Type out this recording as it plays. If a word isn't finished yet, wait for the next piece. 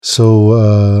So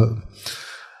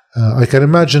I can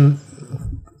imagine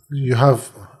you have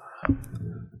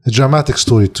a dramatic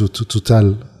story to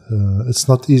tell. It's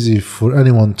not easy for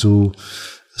anyone to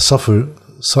suffer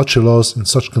such a loss in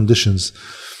such conditions.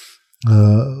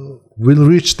 We'll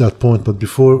reach that point, but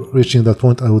before reaching that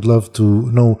point, I would love to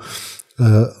know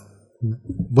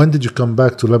when did you come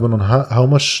back to Lebanon? How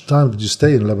much time did you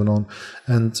stay in Lebanon?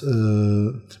 And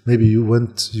maybe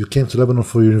you came to Lebanon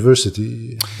for your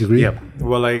university degree? Yeah.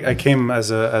 Well, I came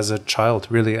as a child,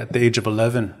 really, at the age of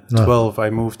 11, 12. I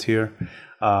moved here.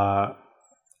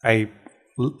 I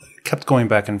kept going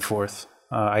back and forth.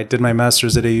 I did my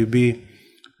master's at AUB.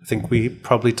 I think we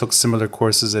probably took similar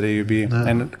courses at AUB,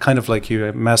 and kind of like you,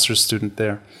 a master's student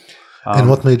there. And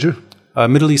what major?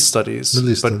 Middle East Studies.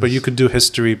 But you could do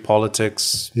history,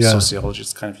 politics, sociology.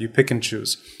 It's kind of, you pick and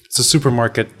choose. It's a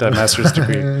supermarket master's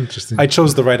degree. Interesting. I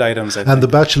chose the right items, I think. And the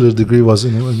bachelor degree was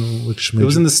in which major? It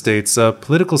was in the States,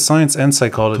 political science and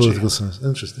psychology. Political science,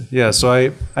 interesting. Yeah,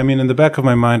 so I mean, in the back of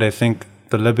my mind, I think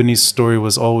the Lebanese story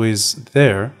was always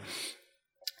there,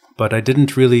 but I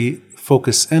didn't really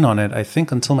focus in on it, I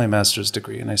think, until my master's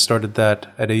degree, and I started that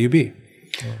at AUB.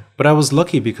 Oh. But I was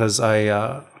lucky because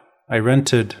I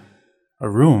rented a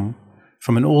room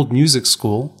from an old music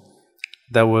school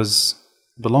that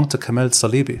belonged to Kamal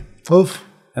Salibi. Oh.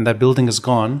 And that building is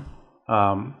gone.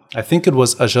 I think it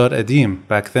was Ajar Adim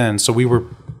back then. So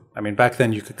back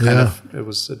then you could it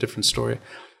was a different story.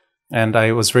 And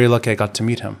I was very lucky I got to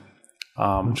meet him.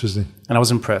 Interesting. And I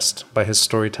was impressed by his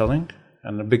storytelling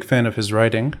and a big fan of his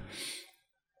writing.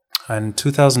 And in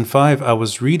 2005, I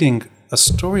was reading a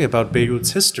story about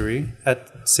Beirut's history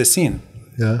at Sessin.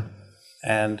 Yeah.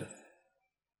 And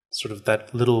sort of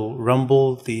that little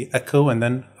rumble, the echo, and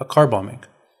then a car bombing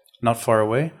not far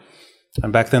away.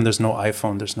 And back then, there's no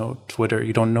iPhone, there's no Twitter.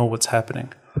 You don't know what's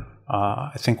happening.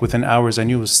 I think within hours, I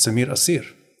knew it was Samir Asir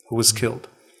who was killed.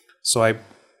 So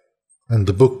And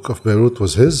the book of Beirut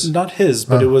was his? Not his,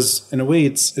 but it was, in a way,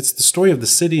 it's the story of the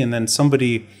city, and then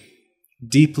somebody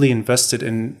deeply invested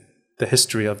in the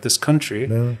history of this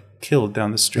country killed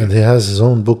down the street. And he has his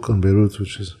own book on Beirut,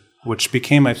 which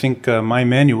became, I think, my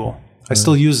manual. I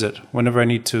still use it whenever I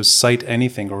need to cite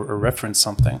anything or reference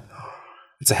something.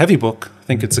 It's a heavy book. I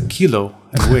think it's a kilo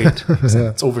in weight.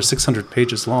 It's over 600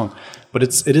 pages long. But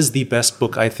it is the best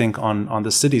book, I think, on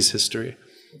the city's history.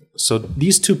 So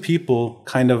these two people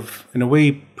kind of, in a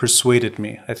way, persuaded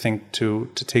me, I think, to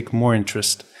take more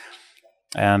interest.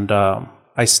 And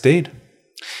I stayed.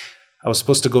 I was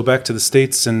supposed to go back to the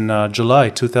States in July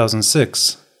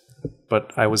 2006,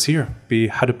 but I was here,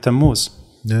 Harib Tammuz,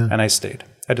 and I stayed.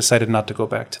 I decided not to go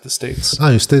back to the States.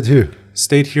 You stayed here?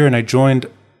 Stayed here, and I joined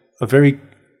a very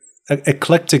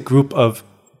eclectic group of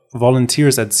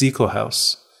volunteers at Zico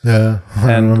House. Yeah,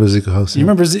 I remember Zico House. You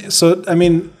remember So, I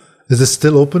mean... Is it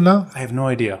still open now? I have no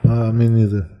idea. Me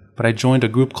neither. But I joined a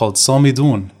group called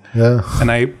Samidun. Yeah. And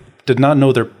I did not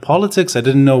know their politics. I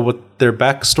didn't know what their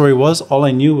backstory was. All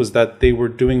I knew was that they were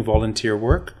doing volunteer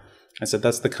work. I said,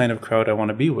 that's the kind of crowd I want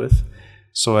to be with.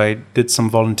 So I did some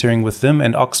volunteering with them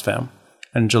and Oxfam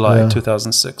in July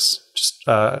 2006. Just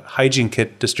hygiene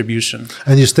kit distribution.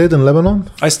 And you stayed in Lebanon?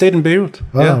 I stayed in Beirut.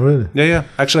 Really? Yeah.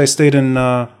 Actually, I stayed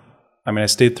I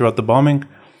stayed throughout the bombing.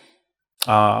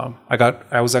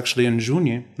 I was actually in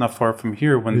Jounieh, not far from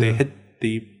here, when they hit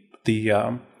the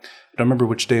I don't remember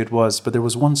which day it was, but there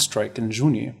was one strike in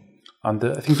Jounieh I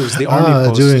think it was the army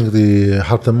post. During the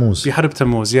Harib Tammuz. The Harib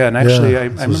Tammuz, yeah. And actually, I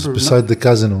remember... beside the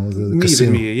casino, the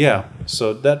casino. Yeah.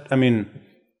 So that,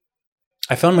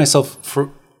 I found myself,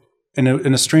 in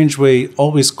a strange way,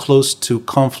 always close to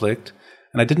conflict.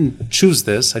 And I didn't choose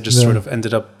this. I just sort of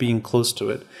ended up being close to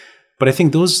it. But I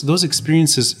think those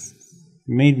experiences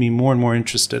made me more and more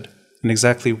interested in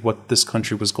exactly what this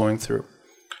country was going through.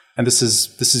 And this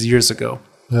is years ago.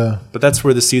 Yeah. But that's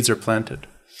where the seeds are planted.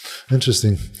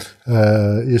 Interesting.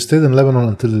 You stayed in Lebanon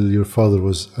until your father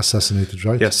was assassinated,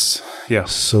 right? Yes. Yeah.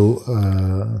 So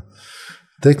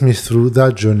take me through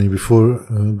that journey before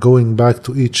going back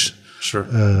to each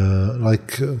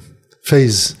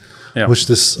phase which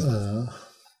this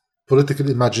political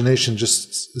imagination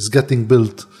just is getting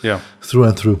built through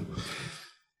and through.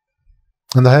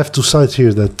 And I have to cite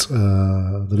here that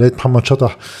the late Muhammad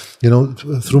Shatah,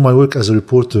 through my work as a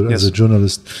reporter, as a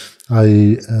journalist,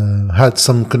 I had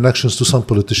some connections to some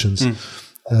politicians.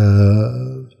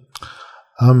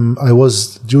 I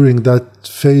was, during that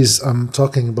phase, I'm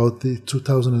talking about the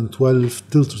 2012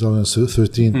 till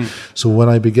 2013. So when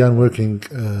I began working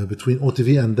between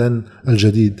OTV and then Al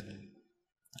Jadid,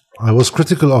 I was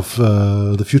critical of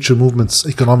the Future Movement's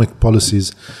economic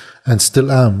policies, and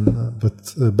still am.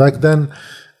 But back then,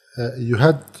 you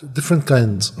had different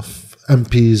kinds of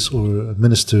MPs or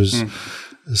ministers,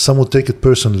 some would take it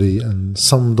personally and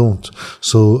some don't.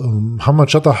 So Muhammad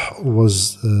Shatah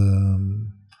was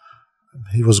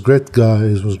he was a great guy,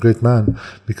 he was a great man,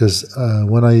 because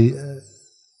when I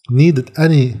needed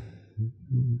any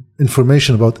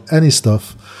information about any stuff,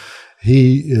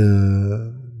 he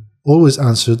always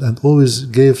answered and always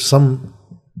gave some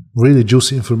really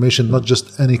juicy information, not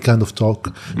just any kind of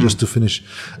talk just to finish,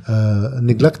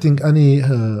 neglecting any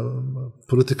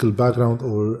political background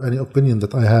or any opinion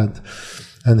that I had.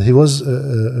 And he was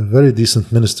a very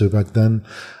decent minister back then,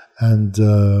 and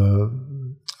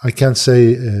I can't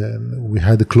say we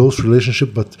had a close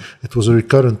relationship, but it was a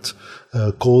recurrent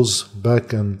calls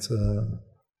back and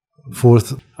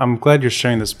forth. I'm glad you're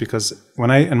sharing this, because when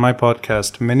in my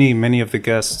podcast, many of the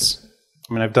guests,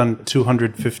 I mean, I've done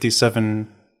 257,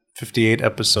 58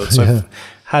 episodes, so I've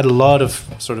had a lot of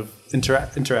sort of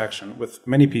interaction with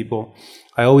many people.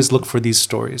 I always look for these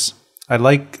stories. I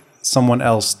like someone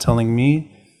else telling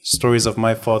me stories of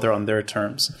my father on their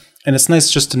terms. And it's nice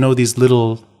just to know these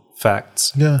little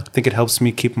facts. Yeah. I think it helps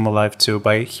me keep him alive too,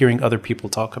 by hearing other people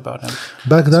talk about him.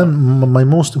 Back then, my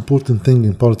most important thing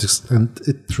in politics, and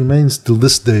it remains till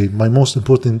this day, my most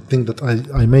important thing that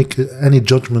I make any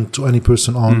judgment to any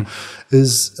person on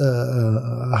is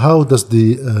how does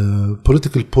the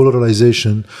political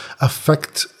polarization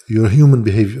affect your human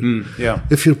behavior.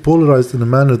 If you're polarized in a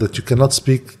manner that you cannot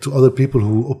speak to other people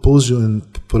who oppose you in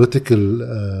political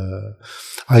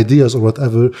ideas or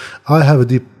whatever, I have a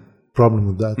deep problem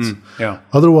with that.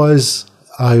 Otherwise,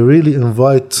 I really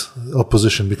invite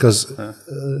opposition, because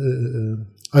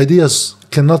ideas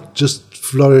cannot just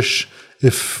flourish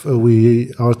if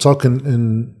we are talking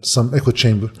in some echo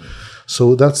chamber.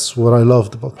 So that's what I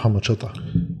loved about Muhammad Shatah.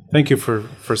 Thank you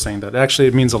for saying that. Actually,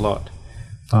 it means a lot.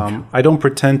 I don't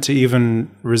pretend to even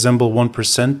resemble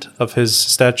 1% of his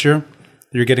stature.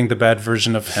 You're getting the bad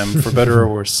version of him, for better or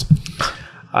worse.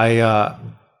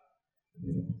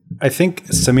 I think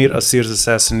Samir Asir's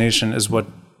assassination is what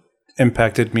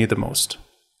impacted me the most.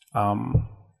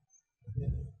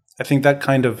 I think that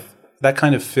kind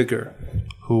of figure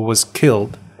who was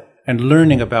killed, and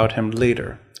learning about him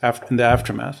later, in the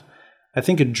aftermath, I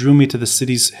think it drew me to the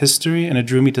city's history, and it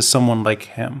drew me to someone like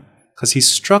him, because he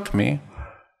struck me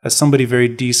as somebody very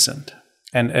decent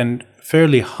and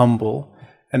fairly humble,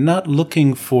 and not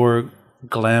looking for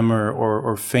glamour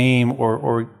or fame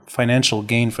or financial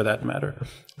gain, for that matter.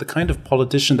 The kind of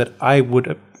politician that I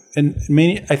would,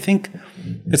 I think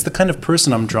it's the kind of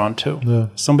person I'm drawn to. Yeah.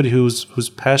 Somebody who's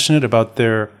passionate about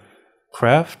their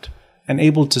craft and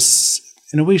able to,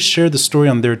 in a way, share the story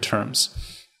on their terms.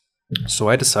 So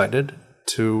I decided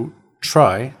to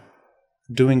try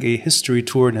doing a history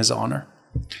tour in his honor.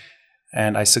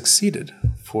 And I succeeded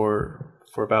for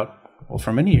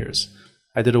many years.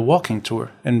 I did a walking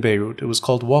tour in Beirut. It was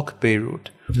called Walk Beirut.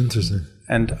 Interesting.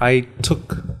 And I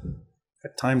took,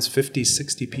 at times, 50,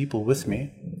 60 people with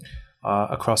me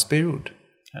across Beirut.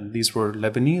 And these were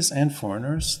Lebanese and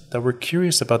foreigners that were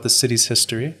curious about the city's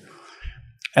history.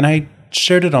 And I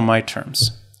shared it on my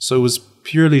terms. So it was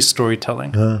purely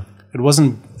storytelling. It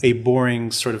wasn't a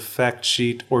boring sort of fact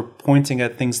sheet or pointing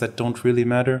at things that don't really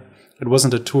matter. It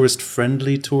wasn't a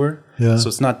tourist-friendly tour. So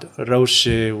it's not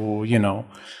Rawshe or,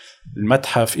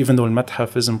 Al-Mathaf, even though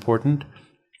Al-Mathaf is important.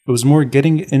 It was more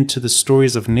getting into the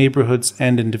stories of neighborhoods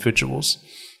and individuals.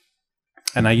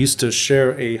 And I used to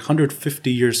share a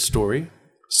 150-year story,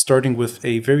 starting with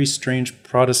a very strange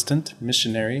Protestant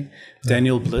missionary,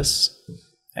 Daniel Bliss,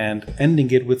 and ending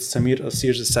it with Samir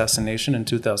Asir's assassination in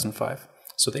 2005.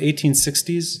 So the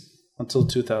 1860s until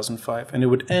 2005. And it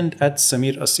would end at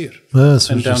Samir Asir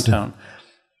in downtown.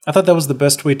 I thought that was the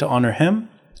best way to honor him.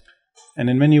 And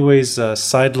in many ways,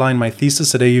 sideline my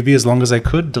thesis at AUB as long as I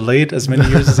could, delay it as many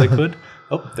years as I could.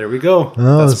 Oh, there we go.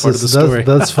 No, that's part of the story.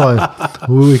 That's fine.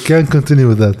 We can continue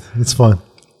with that. It's fine.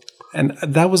 And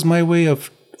that was my way of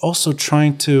also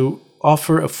trying to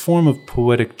offer a form of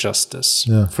poetic justice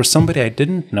for somebody I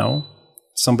didn't know,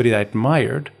 somebody I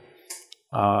admired,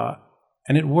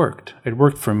 and it worked. It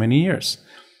worked for many years.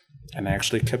 And I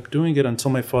actually kept doing it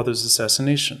until my father's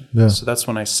assassination. So that's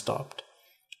when I stopped.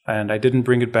 And I didn't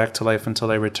bring it back to life until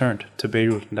I returned to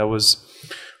Beirut. And that was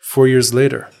 4 years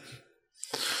later.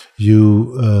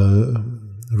 You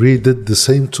redid the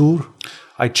same tour?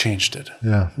 I changed it.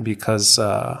 Because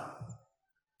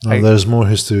there's more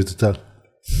history to tell.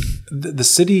 The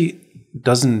city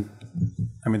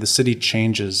the city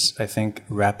changes, I think,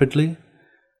 rapidly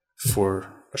for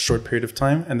a short period of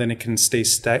time, and then it can stay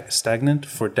stagnant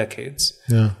for decades.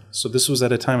 So this was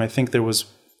at a time, I think it was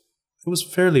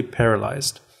fairly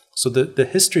paralyzed. So the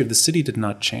history of the city did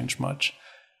not change much.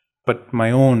 but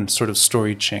my own sort of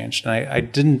story changed. And I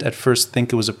didn't at first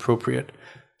think it was appropriate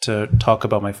to talk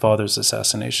about my father's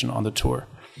assassination on the tour.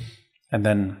 And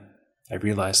then I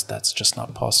realized that's just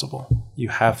not possible. You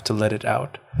have to let it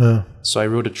out. Yeah. So I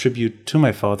wrote a tribute to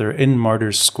my father in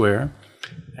Martyrs Square,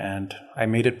 and I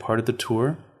made it part of the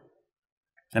tour.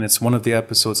 And it's one of the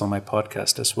episodes on my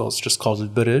podcast as well. It's just called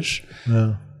Al-Birish.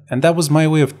 Yeah. And that was my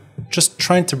way of just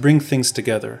trying to bring things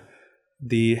together.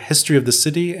 The history of the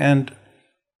city and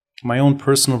my own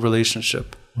personal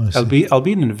relationship.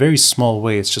 Albeit in a very small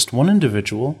way. It's just one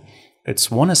individual. It's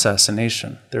one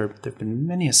assassination. There have been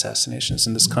many assassinations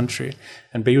in this country.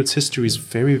 And Beirut's history is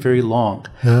very, very long.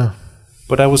 Yeah.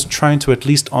 But I was trying to at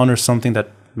least honor something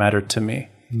that mattered to me.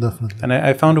 Definitely. And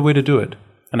I found a way to do it.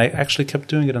 And I actually kept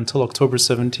doing it until October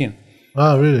 17.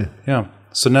 Ah, really? Yeah.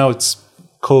 So now it's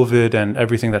COVID and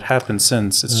everything that happened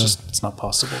since. It's not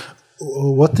possible.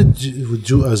 What did you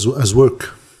do as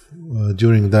work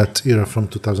during that era from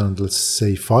 2000, let's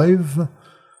say 5?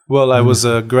 Well, I was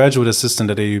a graduate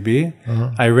assistant at AUB.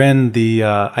 I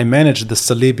managed the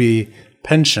Salibi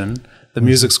pension. The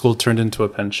music school turned into a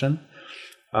pension.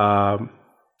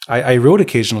 I wrote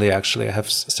occasionally, actually. I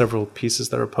have several pieces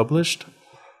that are published.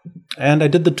 And I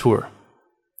did the tour.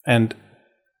 And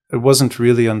it wasn't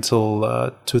really until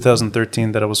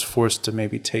 2013 that I was forced to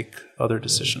maybe take other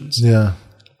decisions. Yeah.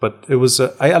 But it was,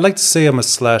 I like to say I'm a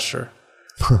slasher.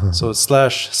 So it's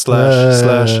slash,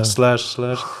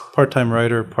 part-time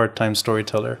writer, part-time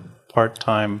storyteller,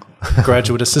 part-time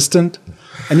graduate assistant.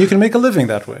 And you can make a living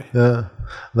that way. Yeah.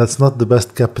 That's not the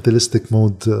best capitalistic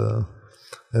mode. The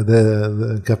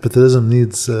capitalism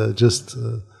needs just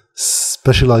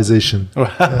specialization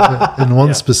in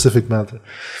one specific matter.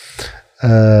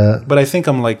 But I think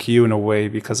I'm like you in a way,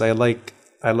 because I like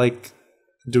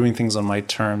doing things on my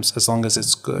terms as long as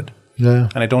it's good. Yeah.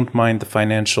 And I don't mind the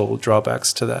financial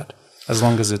drawbacks to that, as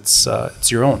long as it's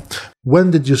your own. When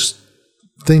did you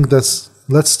think let's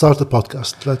start a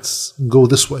podcast? Let's go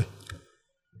this way.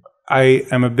 I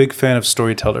am a big fan of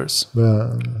storytellers.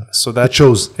 So that it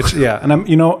shows. Yeah, and I'm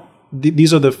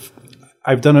these are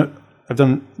I've done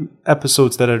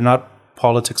episodes that are not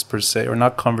politics per se, or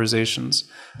not conversations.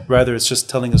 Rather, it's just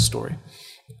telling a story.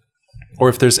 Or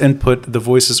if there's input, the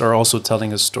voices are also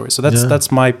telling a story. So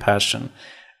that's my passion.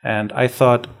 And I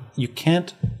thought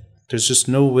there's just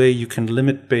no way you can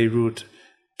limit Beirut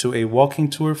to a walking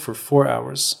tour for 4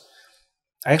 hours.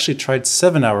 I actually tried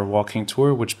 7-hour walking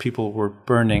tour, which people were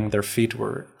burning, their feet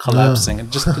were collapsing.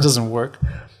 It doesn't work.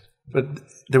 But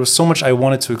there was so much I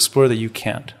wanted to explore that you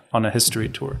can't on a history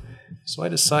tour. So I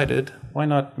decided, why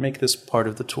not make this part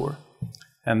of the tour?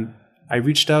 And I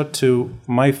reached out to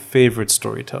my favorite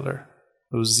storyteller.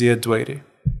 It was Jad Ghosn.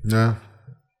 Yeah.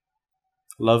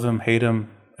 Love him, hate him.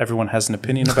 Everyone has an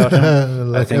opinion about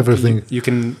him. Like I think everything.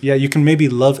 You can maybe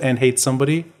love and hate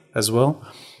somebody as well.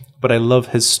 But I love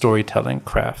his storytelling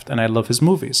craft, and I love his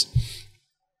movies.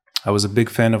 I was a big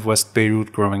fan of West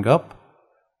Beirut growing up.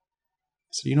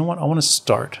 So you know what? I want to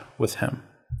start with him.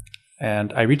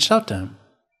 And I reached out to him.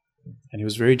 And he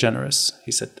was very generous.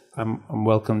 He said, I'm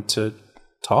welcome to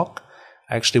talk.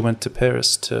 I actually went to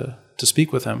Paris to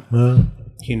speak with him.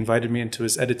 He invited me into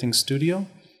his editing studio.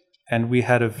 And we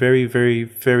had a very, very,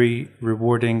 very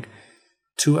rewarding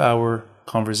 2-hour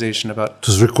conversation about... It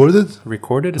was recorded?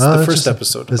 Recorded. It's the first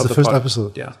episode. It's the first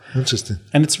episode. Yeah. Interesting.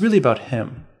 And it's really about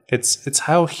him. It's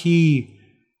how he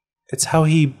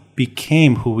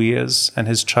became who he is, and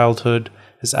his childhood,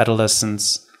 his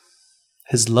adolescence,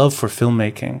 his love for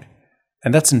filmmaking.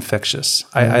 And that's infectious.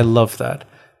 I love that.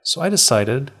 So I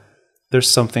decided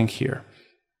there's something here.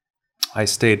 I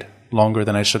stayed longer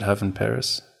than I should have in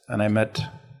Paris. And I met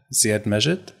Ziad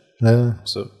Mejid. Yeah.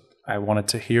 So I wanted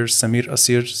to hear Samir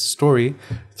Asir's story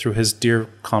through his dear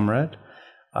comrade.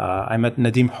 I met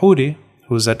Nadim Houri,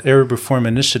 who was at Arab Reform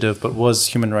Initiative but was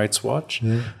Human Rights Watch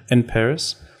in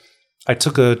Paris. I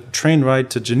took a train ride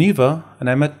to Geneva, and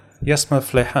I met Yasma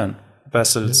Fleihan,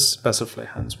 Basil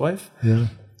Fleihan's wife,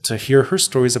 to hear her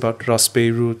stories about Ras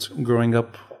Beirut, growing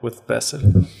up with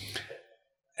Basil.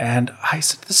 And I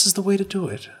said, this is the way to do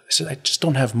it. I said, I just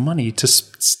don't have money to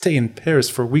stay in Paris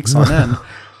for weeks on end.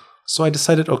 So I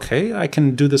decided, okay, I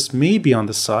can do this maybe on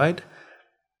the side.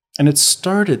 And it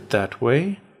started that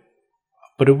way.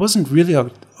 But it wasn't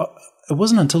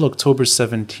until October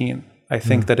 17, I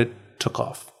think, that it took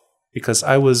off. Because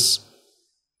I was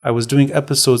doing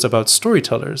episodes about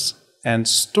storytellers and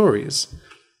stories.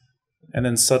 And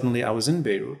then suddenly I was in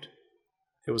Beirut.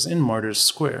 It was in Martyrs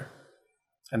Square.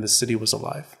 And the city was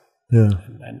alive. Yeah.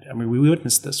 And I mean, we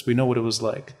witnessed this. We know what it was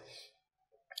like.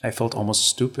 I felt almost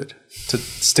stupid to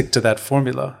stick to that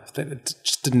formula. It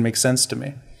just didn't make sense to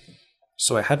me.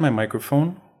 So I had my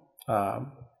microphone,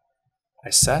 I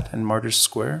sat in Martyrs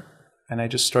Square and I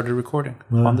just started recording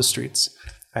on the streets.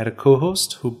 I had a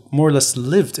co-host who more or less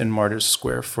lived in Martyrs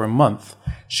Square for a month.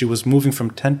 She was moving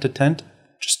from tent to tent,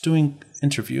 just doing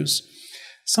interviews.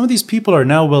 Some of these people are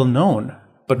now well known,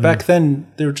 but back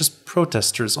then they were just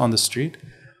protesters on the street.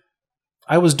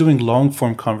 I was doing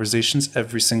long-form conversations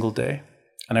every single day,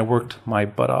 and I worked my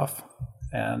butt off.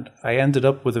 And I ended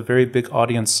up with a very big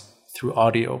audience through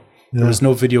audio. There was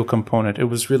no video component. It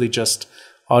was really just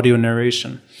audio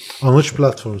narration. On which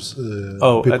platforms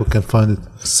people can find it?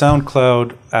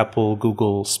 SoundCloud, Apple,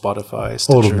 Google, Spotify,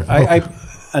 Stitcher.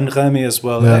 And Rami as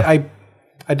well. Yeah.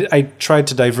 I tried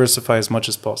to diversify as much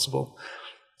as possible.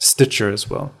 Stitcher as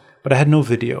well. But I had no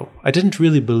video. I didn't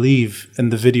really believe in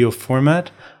the video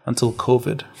format until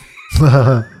COVID.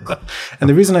 And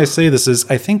the reason I say this is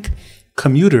I think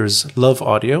commuters love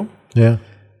audio. Yeah.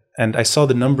 And I saw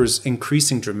the numbers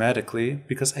increasing dramatically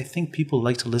because I think people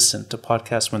like to listen to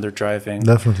podcasts when they're driving.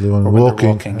 Definitely when they're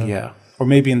walking. Yeah. Or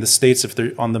maybe in the States if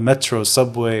they're on the metro,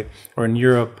 subway, or in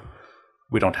Europe.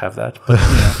 We don't have that. But,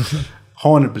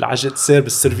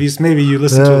 maybe you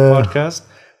listen to a podcast.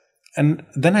 And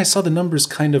then I saw the numbers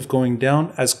kind of going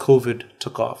down as COVID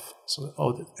took off. So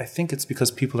I think it's because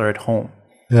people are at home.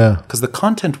 Yeah. Because the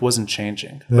content wasn't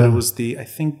changing. But it was the, I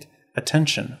think,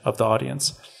 attention of the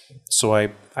audience. So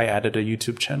I added a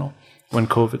YouTube channel when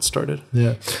COVID started.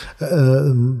 Yeah.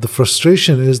 The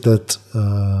frustration is that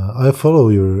I follow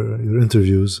your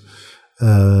interviews.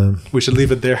 We should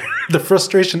leave it there. The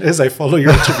frustration is I follow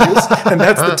your interviews, and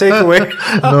that's the takeaway.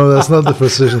 No, that's not the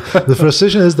frustration. The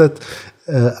frustration is that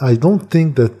I don't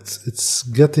think that it's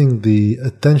getting the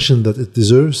attention that it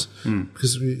deserves.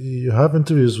 Because you have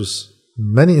interviews with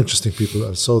many interesting people.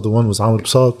 I saw the one with Amr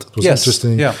Bsat. It was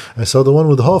interesting. Yeah. I saw the one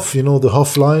with Hoff, the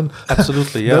Hoff line.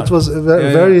 Absolutely, yeah. That was a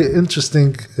very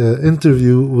interesting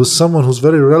interview with someone who's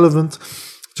very relevant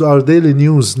to our daily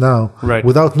news now,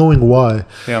 without knowing why.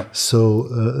 Yeah. So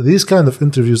these kind of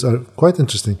interviews are quite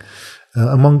interesting,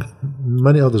 among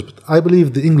many others. But I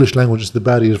believe the English language is the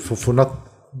barrier for not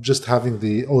just having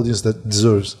the audience that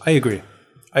deserves. I agree.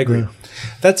 Yeah.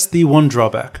 That's the one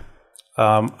drawback.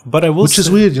 But I will Which is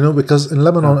weird, because in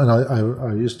Lebanon, and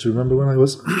I used to remember when I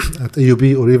was at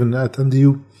AUB or even at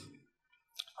NDU,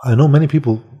 I know many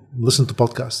people listen to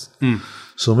podcasts.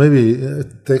 So maybe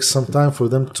it takes some time for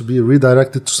them to be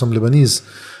redirected to some Lebanese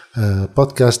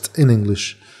podcast in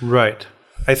English. Right.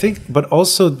 I think, but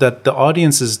also that the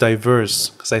audience is diverse,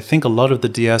 because I think a lot of the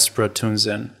diaspora tunes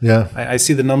in. Yeah. I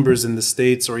see the numbers in the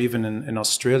States or even in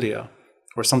Australia,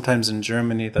 or sometimes in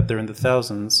Germany, that they're in the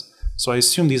thousands. So I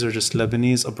assume these are just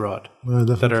Lebanese abroad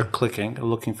that are clicking,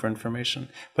 looking for information.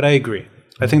 But I agree.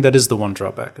 I think that is the one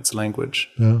drawback. It's language.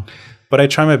 Yeah. But I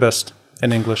try my best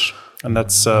in English, and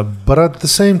that's... but at the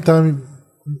same time,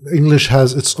 English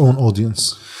has its own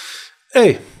audience.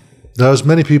 Hey! There's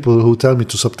many people who tell me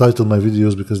to subtitle my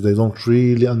videos because they don't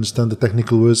really understand the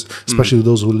technical words, especially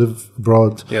those who live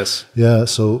abroad. Yes. Yeah,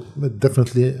 so it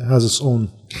definitely has its own...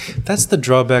 That's the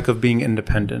drawback of being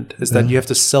independent, is that you have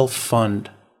to self-fund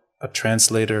a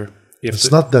translator.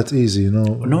 It's not that easy,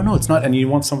 No, it's not. And you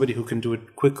want somebody who can do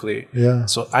it quickly. Yeah.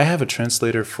 So I have a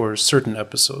translator for certain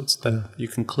episodes that you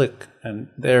can click and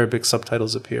the Arabic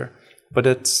subtitles appear. But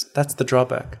that's the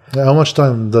drawback. How much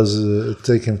time does it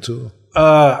take him to...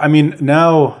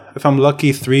 now, if I'm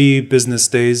lucky, 3 business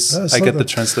days, I get the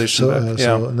translation back.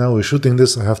 So now we're shooting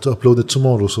this. I have to upload it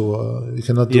tomorrow, so you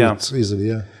cannot do it easily.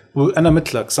 Yeah. Well,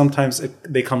 and sometimes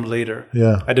they come later.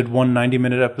 Yeah. I did one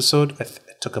 90-minute episode. It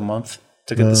took a month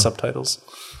to get the subtitles.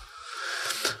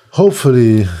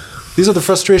 Hopefully. These are the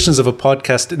frustrations of a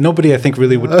podcast. Nobody, I think,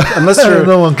 really would, unless you're...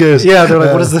 No one cares. Yeah, they're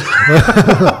like, what is this?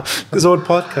 This is what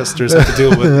podcasters have to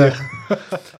deal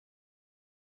with.